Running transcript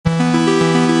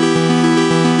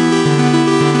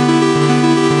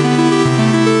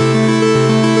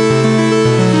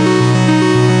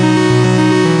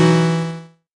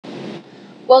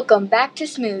Welcome back to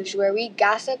Smooge, where we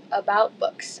gossip about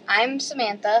books. I'm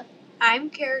Samantha. I'm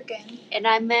Kerrigan. And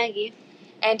I'm Maggie.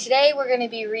 And today we're going to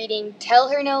be reading Tell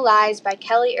Her No Lies by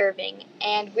Kelly Irving.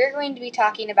 And we're going to be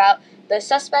talking about the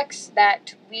suspects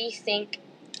that we think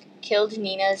killed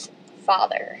Nina's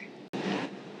father.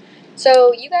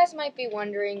 So you guys might be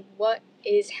wondering what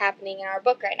is happening in our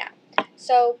book right now.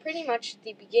 So pretty much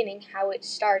the beginning, how it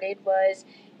started was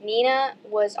Nina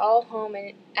was all home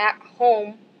and at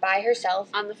home by herself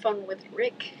On the phone with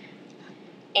Rick.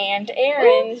 and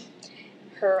Aaron,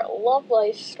 her love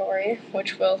life story,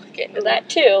 which we'll get into that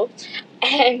too.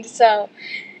 And so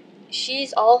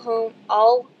she's at home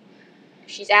all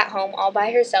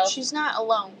by herself. She's not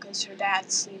alone because her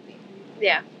dad's sleeping.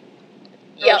 Yeah.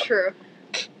 Yep. Oh, true.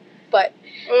 But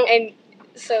Oh. and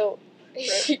so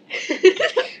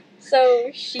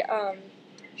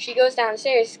she goes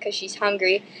downstairs because she's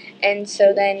hungry, and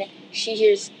so then she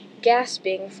hears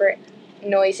gasping for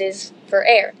noises for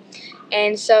air,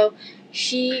 and so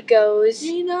she goes,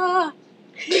 Nina!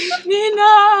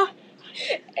 Nina!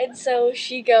 and so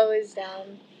she goes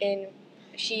down and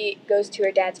she goes to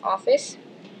her dad's office,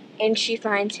 and she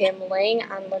finds him laying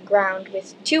on the ground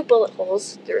with 2 bullet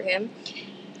holes through him,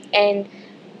 and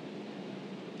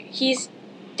he's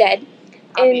dead.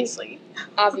 Obviously,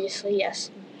 yes.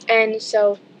 And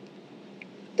so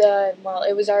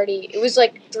it was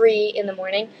like 3 in the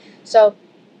morning. So,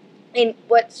 and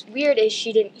what's weird is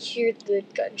she didn't hear the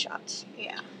gunshots.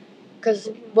 Yeah.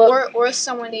 Or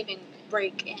someone even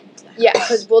break into the house. yeah,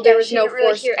 because there was no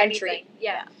forced entry. Anything.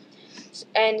 Yeah.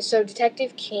 And so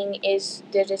Detective King is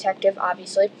the detective,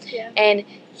 obviously. Yeah. And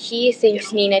he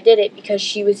thinks Nina did it because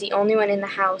she was the only one in the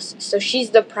house. So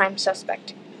she's the prime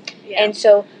suspect. Yeah. And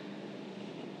so,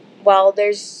 we'll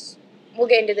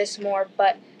get into this more,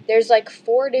 but there's like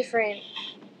 4 different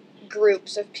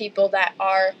groups of people that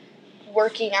are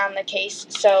working on the case.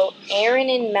 So Aaron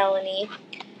and Melanie,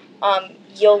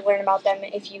 you'll learn about them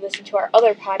if you listen to our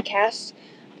other podcasts.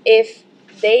 If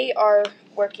they are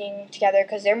working together,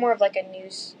 because they're more of like a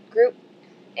news group,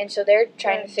 and so they're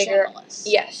trying to figure. Journalists.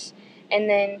 Yes, and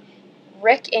then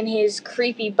Rick and his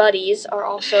creepy buddies are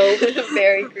also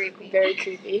Very creepy. Very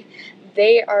creepy.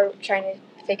 They are trying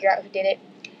to figure out who did it.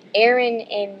 Aaron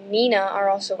and Nina are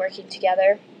also working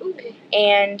together. Ooh.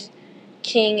 And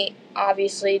King,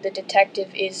 obviously, the detective,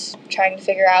 is trying to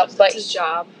figure out. That's his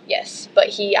job. Yes, but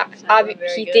he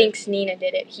good. thinks Nina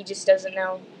did it. He just doesn't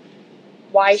know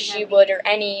why she would or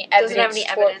any Doesn't have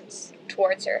evidence, any evidence.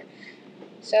 towards her.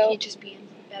 So, He'd just be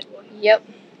a bad boy. yep.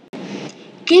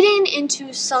 Getting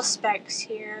into suspects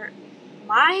here,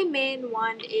 my main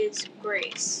one is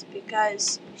Grace,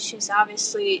 because she's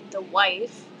obviously the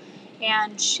wife,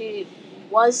 and she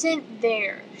wasn't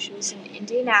there. She was in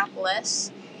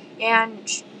Indianapolis, and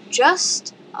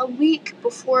just a week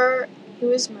before he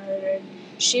was murdered,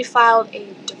 she filed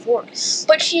a divorce.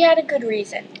 But she had a good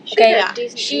reason. She Okay, had a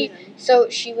decent reason. So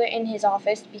she went in his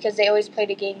office because they always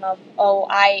played a game of,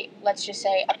 let's just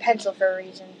say a pencil for a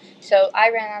reason. So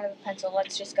I ran out of a pencil.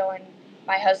 Let's just go in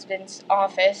my husband's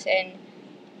office and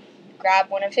grab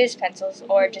one of his pencils,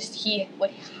 or just he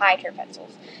would hide her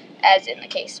pencils, as in the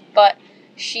case. But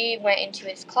she went into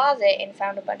his closet and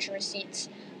found a bunch of receipts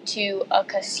to a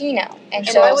casino. And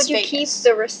so why would you keep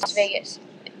the receipts? Las Vegas.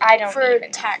 I don't for even know,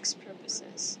 tax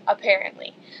purposes.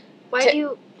 apparently. Why do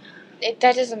you...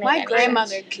 That doesn't make My any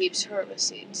grandmother sense. keeps her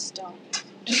receipts. Don't.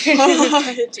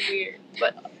 It's weird.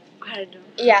 But I don't know.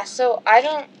 Yeah, so I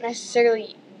don't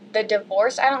necessarily... The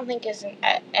divorce, I don't think isn't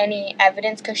any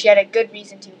evidence, because she had a good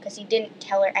reason to, because he didn't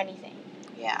tell her anything.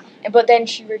 Yeah. But then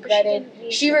she didn't regretted...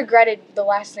 need She to. regretted the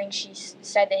last thing she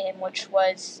said to him, which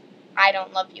was, I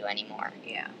don't love you anymore.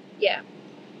 Yeah. Yeah.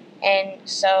 And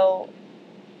so...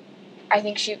 I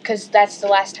think because that's the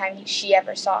last time she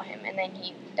ever saw him, and then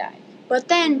he died. But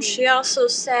then she also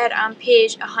said on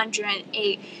page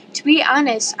 108, to be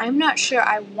honest, I'm not sure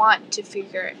I want to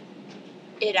figure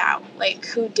it out, like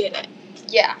who did it.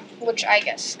 Yeah, which I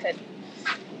guess could...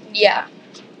 Yeah.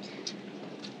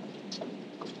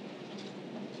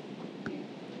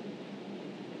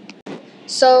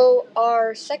 So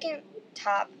our second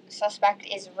top suspect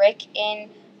is Rick, and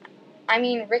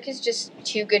Rick is just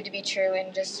too good to be true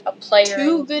and just a player.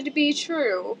 Too good to be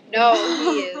true. No,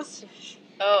 he is.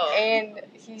 Oh. And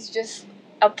he's just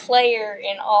a player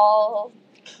in all...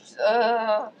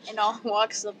 In all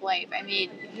walks of life. I mean,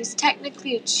 he's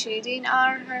technically cheating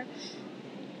on her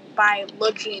by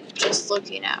looking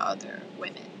at other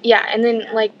women. Yeah, and then,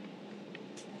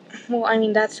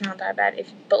 that's not that bad,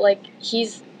 but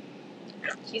he's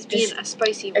He's being a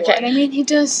spicy boy. Okay. And I mean, he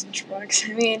does drugs.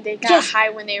 I mean, they got high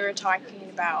when they were talking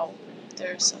about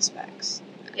their suspects.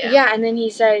 Yeah, and then he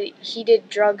said he did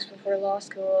drugs before law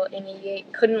school, and he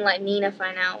couldn't let Nina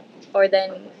find out, or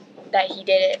then that he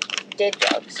did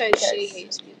drugs. So she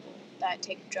hates people that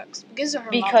take drugs because of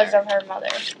her mother. Because of her mother.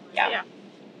 Yeah.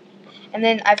 And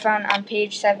then I found on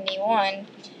page 71,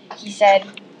 he said,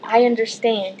 I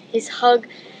understand. His hug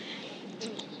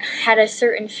had a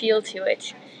certain feel to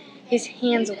it. His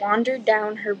hands wandered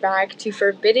down her back to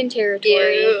forbidden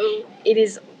territory. Ew. It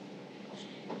is,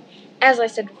 as I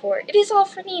said before, it is all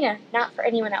for Nina, not for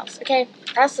anyone else, okay?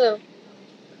 Also,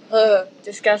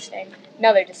 disgusting.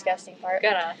 Another disgusting part.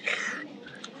 Gotta.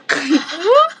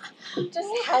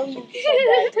 Just how you said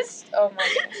that. Just, oh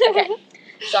my goodness. Okay.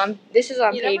 So this is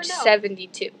on You never page know.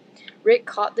 72. Rick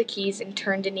caught the keys and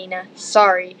turned to Nina.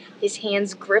 Sorry. His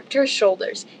hands gripped her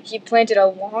shoulders. He planted a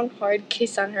long, hard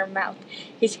kiss on her mouth.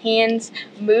 His hands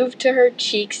moved to her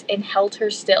cheeks and held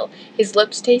her still. His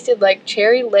lips tasted like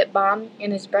cherry lip balm,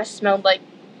 and his breath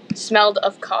smelled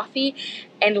of coffee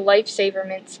and lifesaver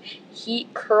mints.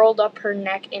 Heat curled up her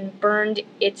neck and burned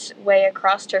its way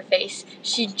across her face.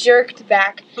 She jerked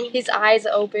back. His eyes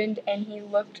opened, and he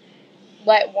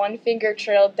let one finger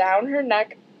trail down her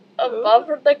neck above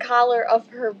the collar of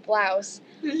her blouse.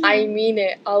 I mean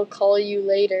it. I'll call you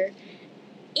later.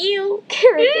 Ew,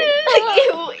 Kerrigan.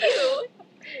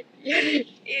 Ew.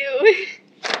 Ew.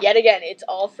 Yet again, it's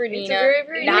all for It's Nina, very,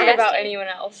 very not nasty. about anyone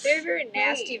else. Very, very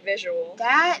nasty visual.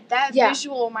 That Yeah.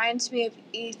 visual reminds me of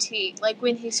E.T., like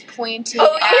when he's pointing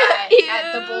Oh, at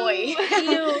the Ew. boy.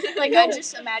 Ew. Like, No. I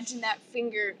just imagine that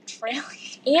finger trailing.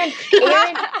 And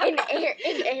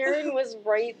Aaron was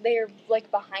right there, like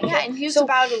behind Yeah, her. and he was So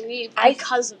about to leave I-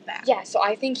 because of that. Yeah, so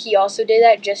I think he also did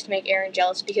that just to make Aaron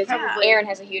jealous because Probably. Aaron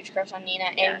has a huge crush on Nina,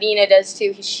 and Yeah. Nina does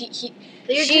too. She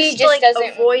They just like doesn't-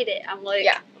 avoid it. I'm like,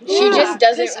 Yeah. She Yeah, just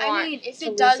doesn't 'cause, want I mean, if to it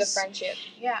lose does, the friendship.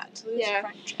 Yeah, to lose Yeah. a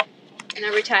friendship. and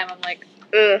every time I'm like,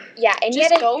 ugh. Yeah, and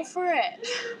Just yet go for it.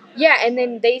 yeah, and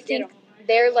then they Get think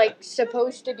they're like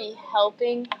supposed to be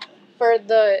helping for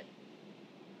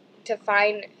to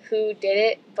find who did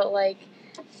it, but like,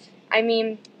 I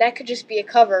mean, that could just be a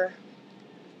cover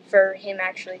for him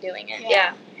actually doing it.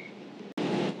 Yeah.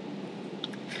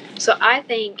 So I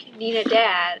think Nina's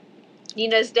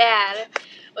dad,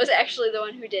 was actually the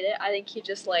one who did it. I think he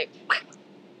just like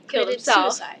killed Committed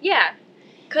himself. suicide. Yeah,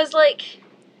 cause like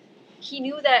he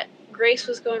knew that Grace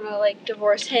was going to like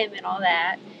divorce him and all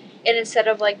that, and instead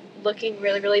of like looking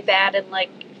really really bad and like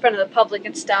in front of the public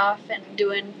and stuff and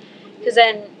doing, cause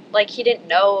then like he didn't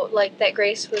know like that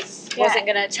Grace wasn't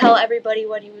gonna tell everybody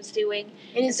what he was doing.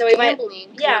 And his So he might-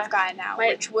 gambling could yeah, have gotten out, might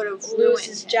which would have Lose ruined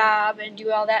his him. job and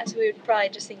do all that, so he would probably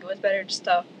just think it was better just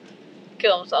to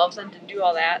kill themselves than to do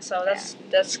all that. So that's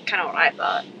kind of what I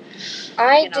thought.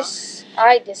 I You know.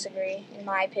 I disagree in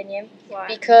my opinion Why?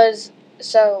 because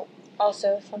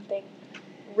also something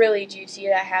really juicy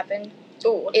that happened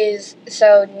Ooh. is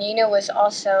so Nina was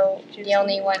also the Juicy.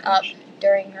 only one up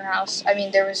during her house. I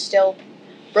mean, there was still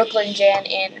Brooklyn Jan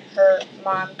and her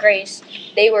mom Grace.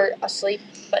 They were asleep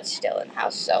but still in the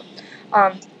house. So,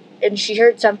 and she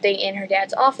heard something in her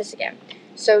dad's office again.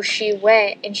 So she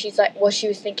went and she's like, well, she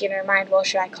was thinking in her mind, well,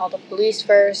 should I call the police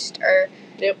first or?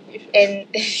 Yep.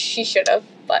 And she should have,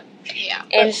 but Yeah.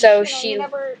 and so You she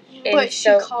never. and But she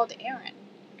so called Aaron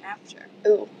after.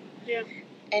 ooh Yeah.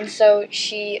 and so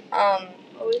she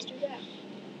Always do that.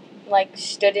 like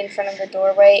stood in front of the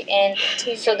doorway and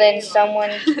so then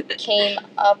someone came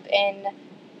up and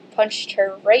punched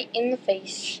her right in the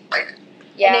face.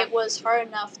 Yeah, And it was hard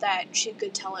enough that she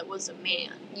could tell it was a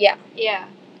man. yeah. Yeah.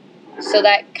 So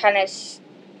that kind of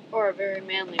Or a very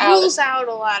manly. Out. Rules out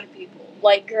a lot of people.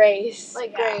 like Grace,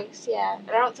 Like Yeah. Grace, yeah. And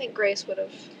I don't think Grace would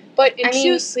have. but And I she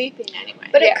mean, was sleeping anyway.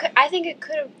 But Yeah. I think it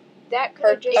could have. That could Her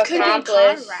have just. it could have been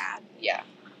accomplice. Conrad. yeah,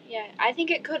 Yeah, I think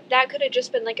that could have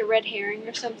just been like a red herring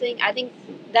or something. I think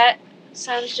that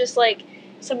sounds just like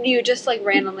somebody who just like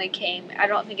randomly came. I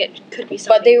don't think it could be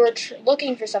something. but they were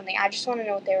looking for something. I just want to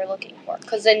know what they were looking for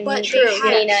because then But True, they had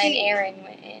Nina a and key. Aaron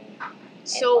went in. and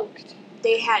So looked.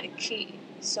 they had a key.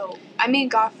 So I mean,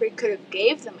 Godfrey could have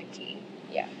gave them a key.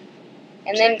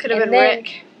 And then could have and been then,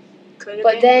 Rick. Could have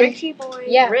But been then- Ricky boy.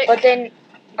 Yeah, Rick but then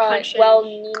punched well, him.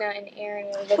 Nina and Aaron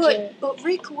were looking But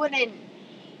Rick wouldn't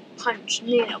punch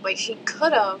Nina, but he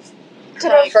could have.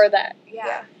 for that.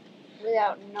 Yeah.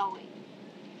 Without knowing.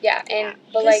 Yeah, and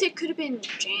but Because like it could have been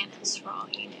Janice for all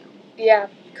you knew.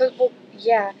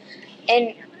 yeah,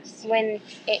 and when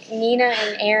Nina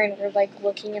and Aaron were like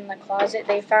looking in the closet,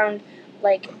 they found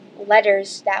like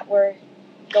letters that were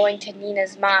going to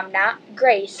Nina's mom, not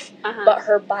Grace, Uh-huh. but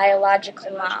her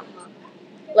biological mom.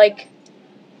 Like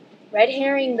red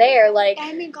herring there, like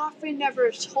I mean, Godfrey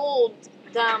never told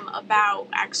them about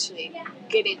actually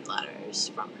getting letters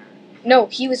from her. No,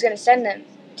 he was going to send them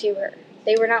to her.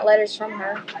 They were not letters from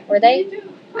her, were they?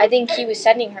 I think he was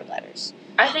sending her letters.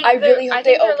 I really hope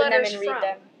they open them and read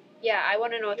them. Yeah, I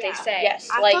want to know what they say. Yes,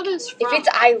 I like thought it was if from it's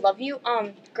 "I love you,"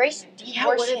 Grace Yeah,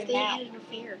 what divorced if him they now. had an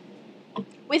affair?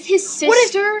 with his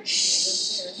sister.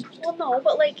 Shh. Well, no,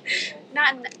 but like,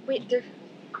 not. Wait, they're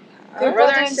Their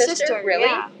brother and sister, really?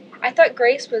 Yeah. I thought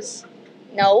Grace was.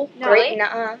 No, No. great,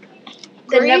 nuh-uh.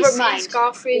 Then Grace never mind. is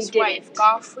Godfrey's They wife. didn't.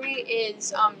 Godfrey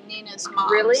is Nina's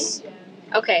mom. Really?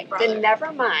 Okay, Brother. then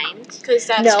never mind. Because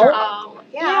that's No. her.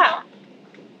 Yeah.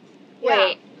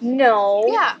 Wait. No.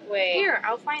 Yeah. Wait. Here,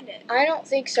 I'll find it. I don't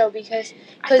think so because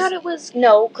I thought it was.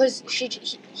 because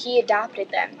he adopted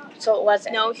them, so it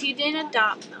wasn't. No, he didn't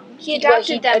adopt them. He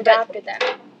adopted them, adopted them.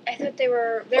 but I thought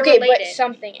they're Okay, related. but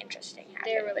something interesting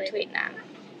They're happened related. between them.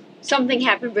 Something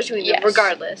happened between Yes. them,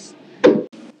 regardless.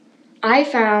 I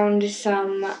found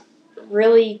some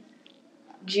really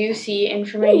juicy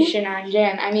information on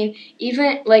Jan. I mean,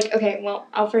 even, like, okay, well,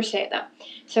 I'll first say it, though.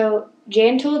 So,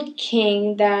 Jan told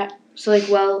King that,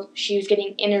 she was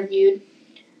getting interviewed,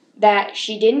 that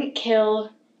she didn't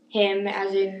kill him,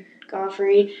 as in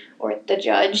Godfrey, or the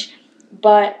judge,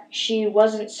 but she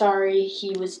wasn't sorry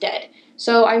he was dead.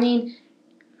 So, I mean,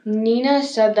 Nina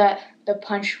said that the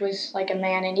punch was like a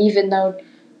man, and even though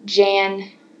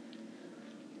Jan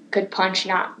could punch,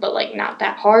 not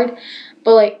that hard,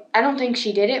 but I don't think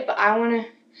she did it, but I want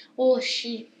to,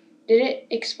 she did it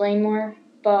explain more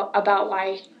about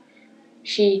why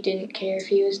she didn't care if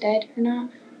he was dead or not.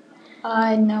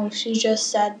 No, she just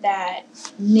said that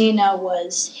Nina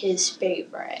was his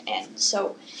favorite, and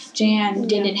so Jan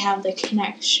didn't have the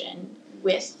connection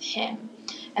with him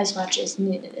as much as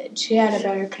Nina did. She had a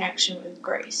better connection with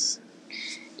Grace.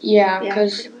 Yeah,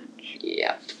 because, pretty much.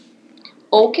 yeah.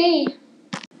 Okay.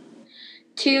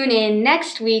 Tune in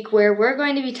next week where we're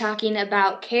going to be talking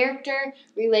about character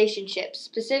relationships,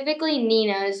 specifically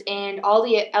Nina's and all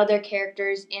the other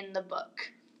characters in the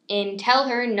book, in Tell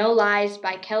Her No Lies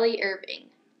by Kelly Irving.